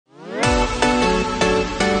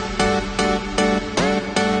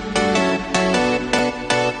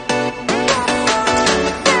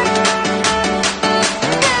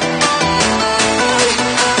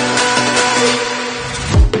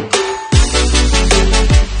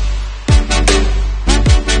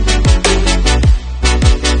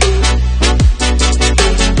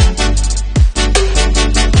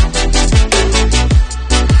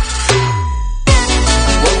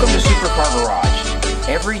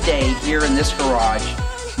day here in this garage,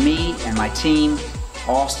 me and my team,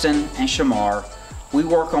 Austin and Shamar, we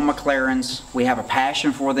work on McLarens. We have a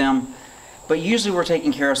passion for them, but usually we're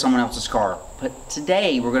taking care of someone else's car. But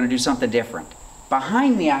today we're going to do something different.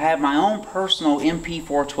 Behind me I have my own personal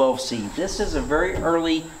MP4-12C. This is a very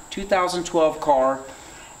early 2012 car,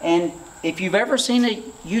 and if you've ever seen a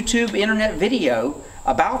YouTube internet video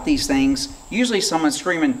about these things, usually someone's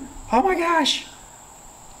screaming, "Oh my gosh,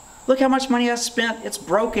 look how much money I spent, it's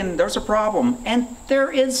broken, there's a problem." And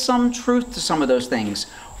there is some truth to some of those things.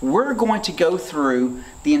 We're going to go through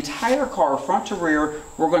the entire car, front to rear.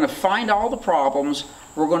 We're going to find all the problems.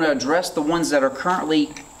 We're going to address the ones that are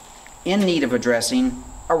currently in need of addressing,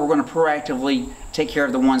 or we're going to proactively take care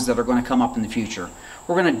of the ones that are going to come up in the future.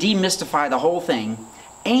 We're going to demystify the whole thing,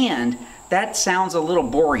 and that sounds a little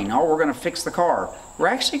boring. Oh, we're going to fix the car. We're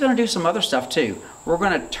actually going to do some other stuff too. We're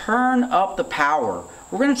going to turn up the power.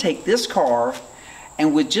 We're going to take this car,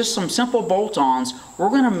 and with just some simple bolt-ons, we're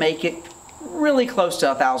going to make it really close to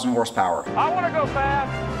 1,000 horsepower. I want to go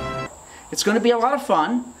fast. It's going to be a lot of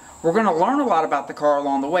fun. We're going to learn a lot about the car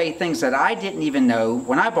along the way, things that I didn't even know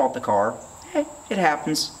when I bought the car. Hey, it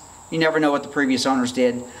happens. You never know what the previous owners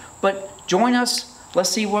did. But join us. Let's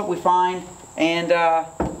see what we find, and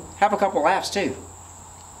have a couple laughs too.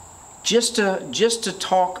 Just to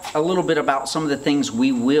talk a little bit about some of the things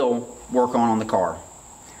we will work on the car.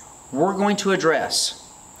 We're going to address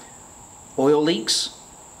oil leaks,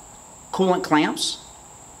 coolant clamps,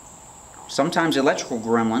 sometimes electrical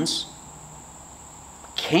gremlins,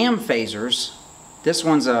 cam phasers. This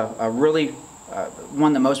one's a really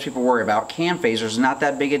one that most people worry about. Cam phasers, not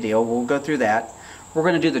that big a deal. We'll go through that. We're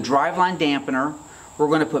going to do the driveline dampener. We're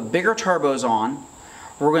going to put bigger turbos on.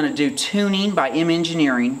 We're going to do tuning by M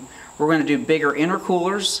Engineering. We're going to do bigger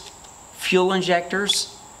intercoolers, fuel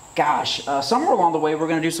injectors. Gosh, somewhere along the way we're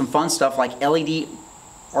going to do some fun stuff like LED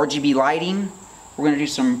RGB lighting. We're going to do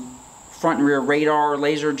some front and rear radar,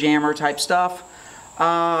 laser jammer type stuff.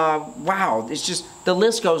 Wow, it's just, the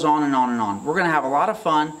list goes on and on and on. We're going to have a lot of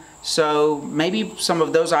fun, so maybe some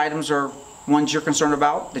of those items are ones you're concerned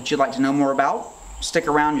about, that you'd like to know more about. Stick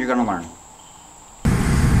around, you're going to learn.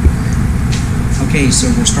 Okay, so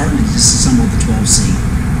we're starting to disassemble the 12C.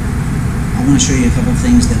 I want to show you a couple of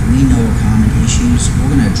things that we know are common issues. We're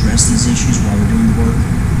going to address these issues while we're doing the work,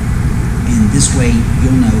 and this way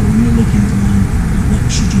you'll know when you're looking at one, what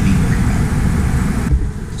should you be worried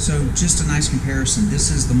about. So just a nice comparison. This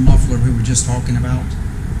is the muffler we were just talking about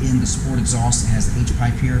in the sport exhaust. It has the H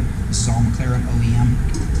pipe here. This is all McLaren OEM.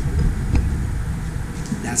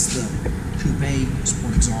 That's the coupe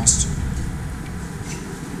sport exhaust.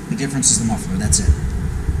 The difference is the muffler, that's it.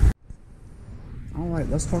 Alright,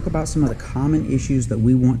 let's talk about some of the common issues that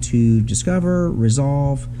we want to discover,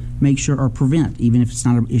 resolve, make sure, or prevent, even if it's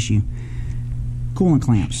not an issue. Coolant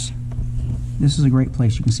clamps. This is a great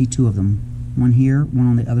place. You can see two of them. One here, one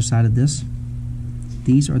on the other side of this.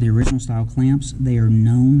 These are the original style clamps. They are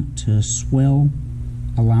known to swell,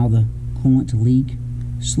 allow the coolant to leak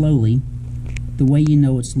slowly. The way you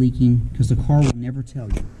know it's leaking, because the car will never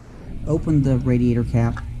tell you. Open the radiator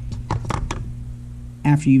cap.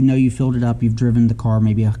 After you know you filled it up, you've driven the car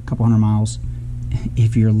maybe a couple hundred miles.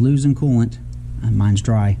 If you're losing coolant, and mine's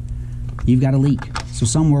dry, you've got a leak. So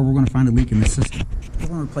somewhere we're going to find a leak in the system. We're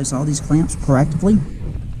going to replace all these clamps proactively.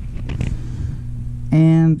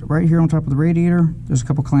 And right here on top of the radiator, there's a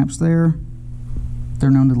couple clamps there. They're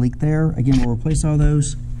known to leak there. Again, we'll replace all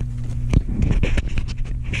those.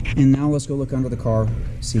 And now let's go look under the car,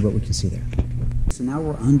 see what we can see there. So now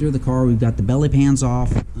we're under the car. We've got the belly pans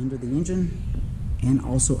off, under the engine, and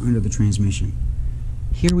also under the transmission.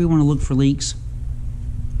 Here we want to look for leaks.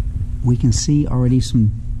 We can see already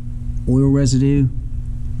some oil residue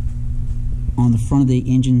on the front of the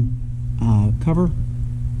engine cover.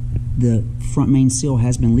 The front main seal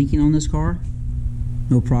has been leaking on this car.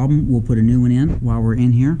 No problem, we'll put a new one in while we're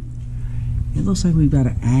in here. It looks like we've got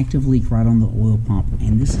an active leak right on the oil pump,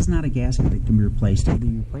 and this is not a gasket that can be replaced. Either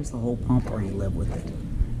you replace the whole pump or you live with it.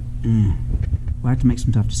 We'll have to make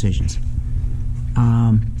some tough decisions.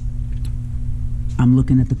 I'm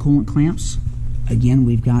looking at the coolant clamps. Again,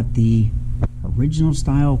 we've got the original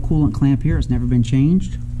style coolant clamp here. It's never been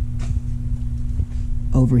changed.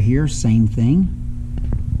 Over here, same thing.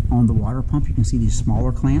 On the water pump, you can see these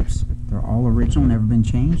smaller clamps. They're all original, never been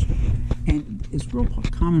changed. And it's real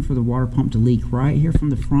common for the water pump to leak right here from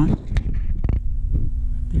the front.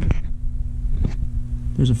 There.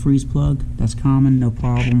 There's a freeze plug. That's common, no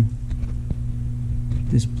problem.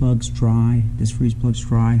 This plug's dry. This freeze plug's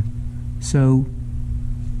dry. So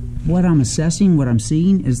what I'm assessing, what I'm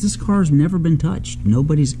seeing, is this car's never been touched.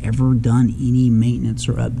 Nobody's ever done any maintenance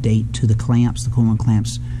or update to the clamps, the coolant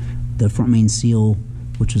clamps, the front main seal,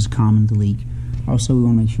 which is common to leak. Also, we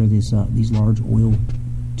want to make sure these large oil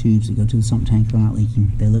tubes that go to the sump tank are not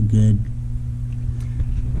leaking. They look good.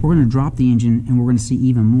 We're going to drop the engine, and we're going to see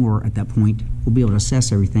even more at that point. We'll be able to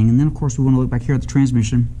assess everything. And then, of course, we want to look back here at the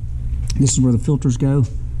transmission. This is where the filters go.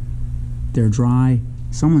 They're dry.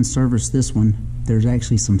 Someone serviced this one. There's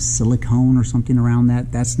actually some silicone or something around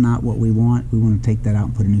that. That's not what we want. We want to take that out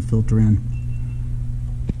and put a new filter in.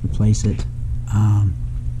 Replace it.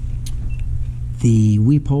 The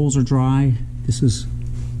weep holes are dry. This is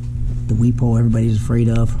the weep hole everybody's afraid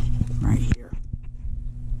of right here.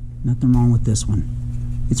 Nothing wrong with this one.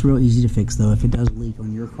 It's real easy to fix though. If it does leak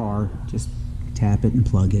on your car, just tap it and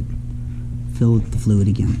plug it. Fill the fluid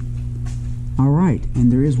again. Alright,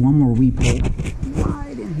 and there is one more weep hole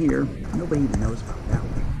right in here. Nobody even knows about that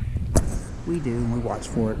one. We do, and we watch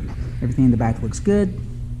for it. Everything in the back looks good.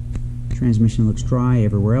 Transmission looks dry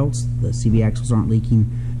everywhere else. The CV axles aren't leaking.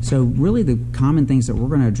 So really the common things that we're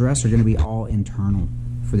going to address are going to be all internal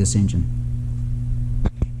for this engine.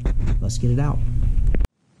 Let's get it out.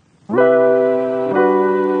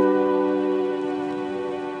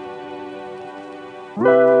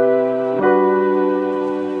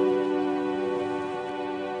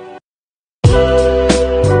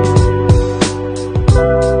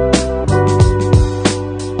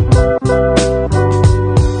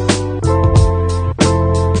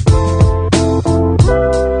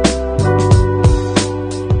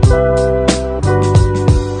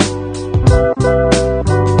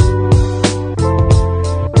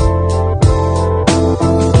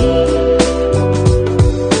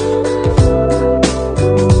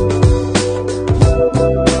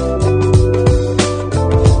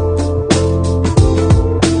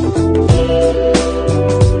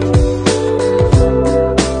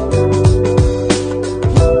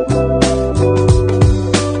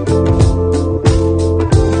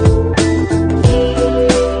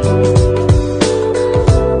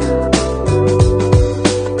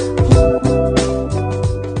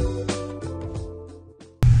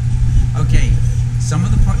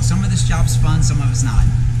 Some of this job's fun, some of it's not.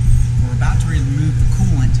 We're about to remove the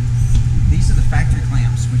coolant. These are the factory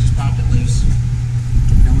clamps. We just popped it loose.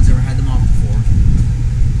 No one's ever had them off before.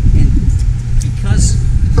 And because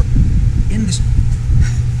in this...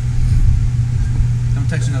 Don't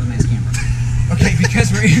touch another man's camera. Okay,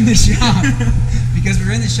 because we're in the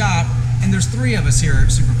shop. And there's 3 of us here at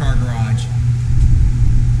Supercar Garage.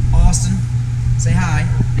 Austin, say hi.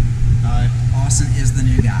 Hi. Austin is the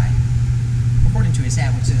new guy. According to his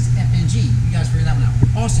hat, which says FNG. You guys figure that one out.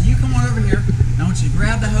 Austin, you come on over here. I want you to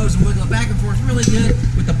grab the hose and wiggle it back and forth really good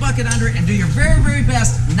with the bucket under it and do your very, very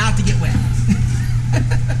best not to get wet.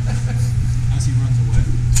 As he runs away.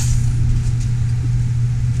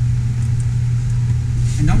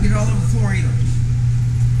 And don't get it all over the floor either.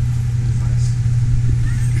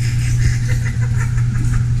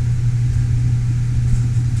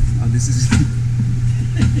 Oh, this is...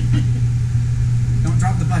 Don't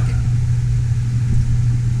drop the bucket.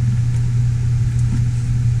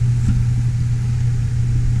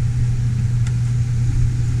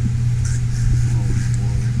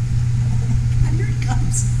 And here it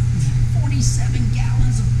comes. 47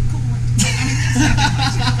 gallons of coolant. I mean, that's not that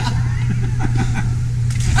much.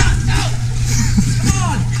 No! Come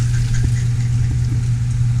on!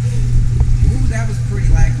 Ooh, that was pretty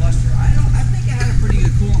lackluster. I think I had a pretty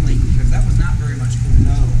good coolant leak because that was not very much coolant.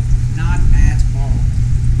 No. Not at all.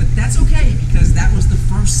 But that's okay because that was the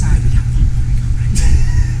first side. We got one more to go right there.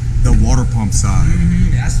 The water pump side.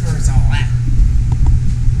 That's where it's all at.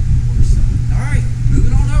 Alright,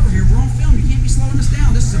 moving on over here. We're on film. You can't be slowing us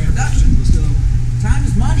down. This is a production. Let's go. Time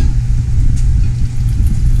is money.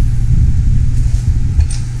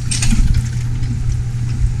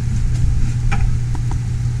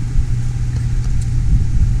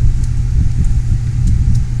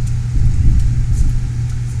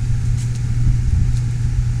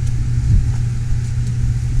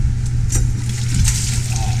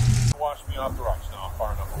 Wash me off the rocks now. I'm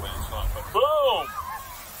far enough away it's not. But boom!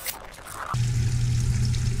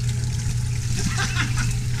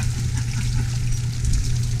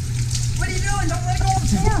 What are you doing? Don't let go of the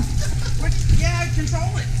floor. Yeah,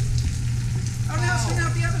 control it. Oh, now spin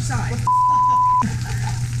out the other side.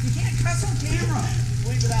 You can't cuss on camera.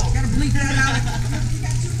 Bleep it out. You gotta bleep that out. You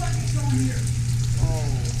got 2 buckets going here. Oh,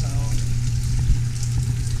 hell.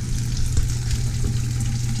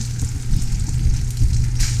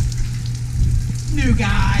 New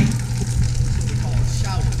guy. We call it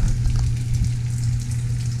shower.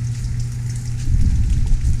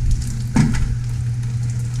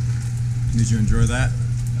 you enjoy that?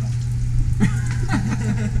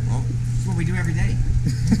 Well, that's what we do every day.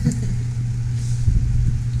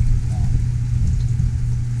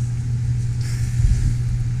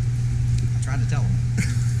 I tried to tell him.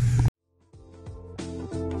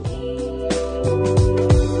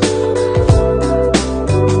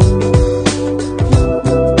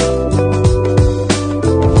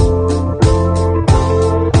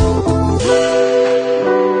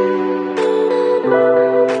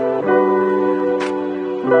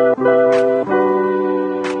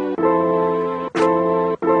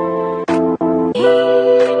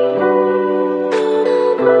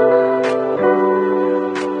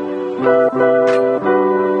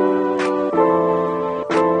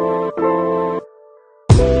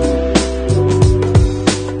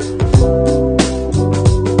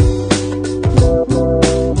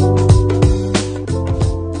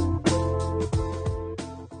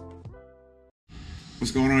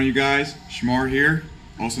 What's going on, you guys? Shmar here,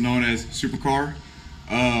 also known as Supercar.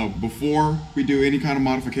 Before we do any kind of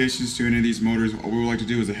modifications to any of these motors, what we would like to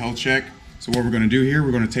do is a health check. So what we're going to do here,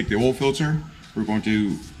 we're going to take the oil filter, we're going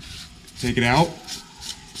to take it out,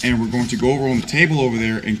 and we're going to go over on the table over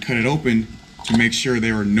there and cut it open to make sure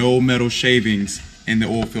there are no metal shavings in the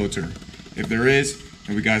oil filter. If there is,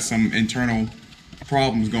 then we got some internal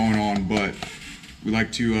problems going on, but we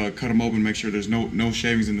like to cut them open, make sure there's no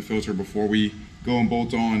shavings in the filter before we go and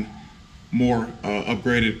bolt on more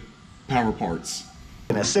upgraded power parts.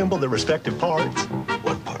 And assemble the respective parts.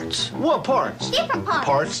 What parts? What parts? Different parts.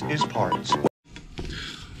 Parts is parts.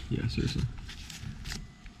 Yeah, seriously.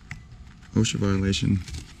 OSHA violation.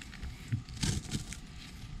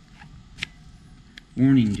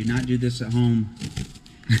 Warning, do not do this at home.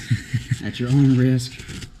 At your own risk.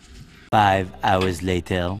 5 hours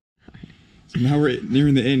later. So now we're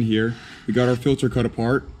nearing the end here. We got our filter cut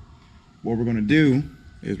apart. What we're going to do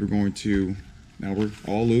is we're going to, now we're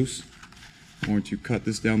all loose, we're going to cut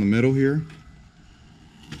this down the middle here,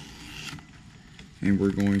 and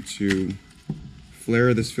we're going to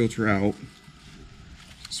flare this filter out.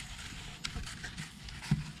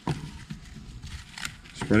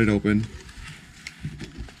 Spread it open.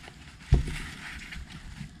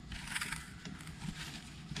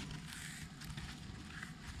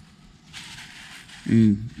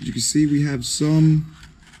 And you can see we have some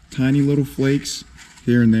tiny little flakes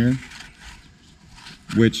here and there,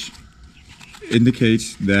 which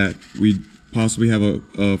indicates that we possibly have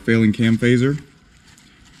a failing cam phaser,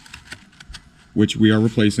 which we are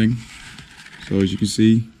replacing. So as you can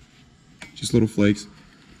see, just little flakes.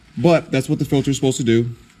 But that's what the filter is supposed to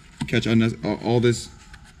do, catch all this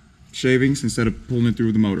shavings instead of pulling it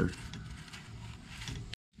through the motor.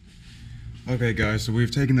 Okay guys, so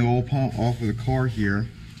we've taken the oil pump off of the car here.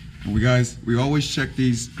 And we always check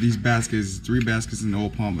these baskets, 3 baskets in the oil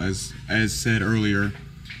pump as said earlier.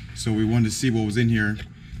 So we wanted to see what was in here,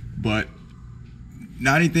 but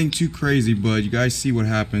not anything too crazy, but you guys see what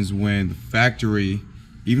happens when the factory,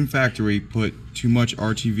 even factory, put too much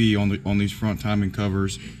RTV on these front timing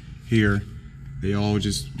covers here. They all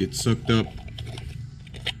just get sucked up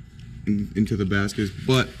into the baskets,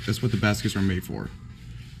 but that's what the baskets are made for.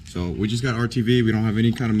 So we just got RTV. We don't have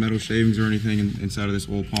any kind of metal shavings or anything inside of this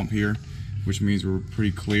oil pump here, which means we're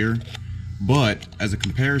pretty clear. But as a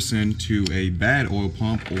comparison to a bad oil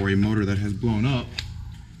pump or a motor that has blown up,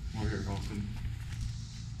 over here, Austin,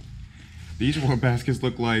 these are what baskets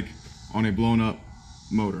look like on a blown up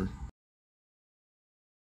motor.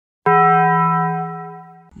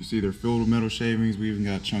 You see they're filled with metal shavings. We even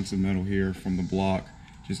got chunks of metal here from the block.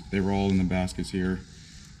 They were all in the baskets here.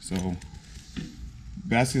 So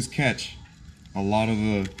baskets catch a lot of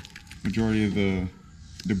the majority of the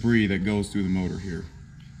debris that goes through the motor here.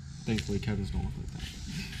 Thankfully, Kevin's don't look like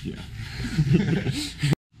that.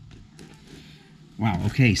 Yeah. Wow,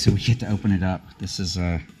 okay, so we get to open it up. This is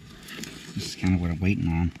kind of what I'm waiting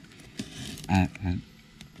on.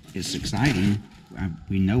 It's exciting.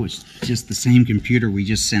 We know it's just the same computer we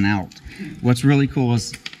just sent out. What's really cool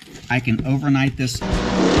is I can overnight this.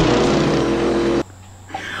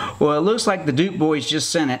 Well, it looks like the Duke boys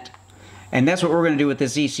just sent it, and that's what we're going to do with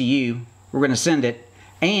this ECU. We're going to send it,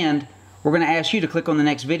 and we're going to ask you to click on the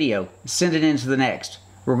next video. Send it into the next.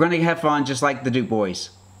 We're going to have fun just like the Duke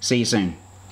boys. See you soon.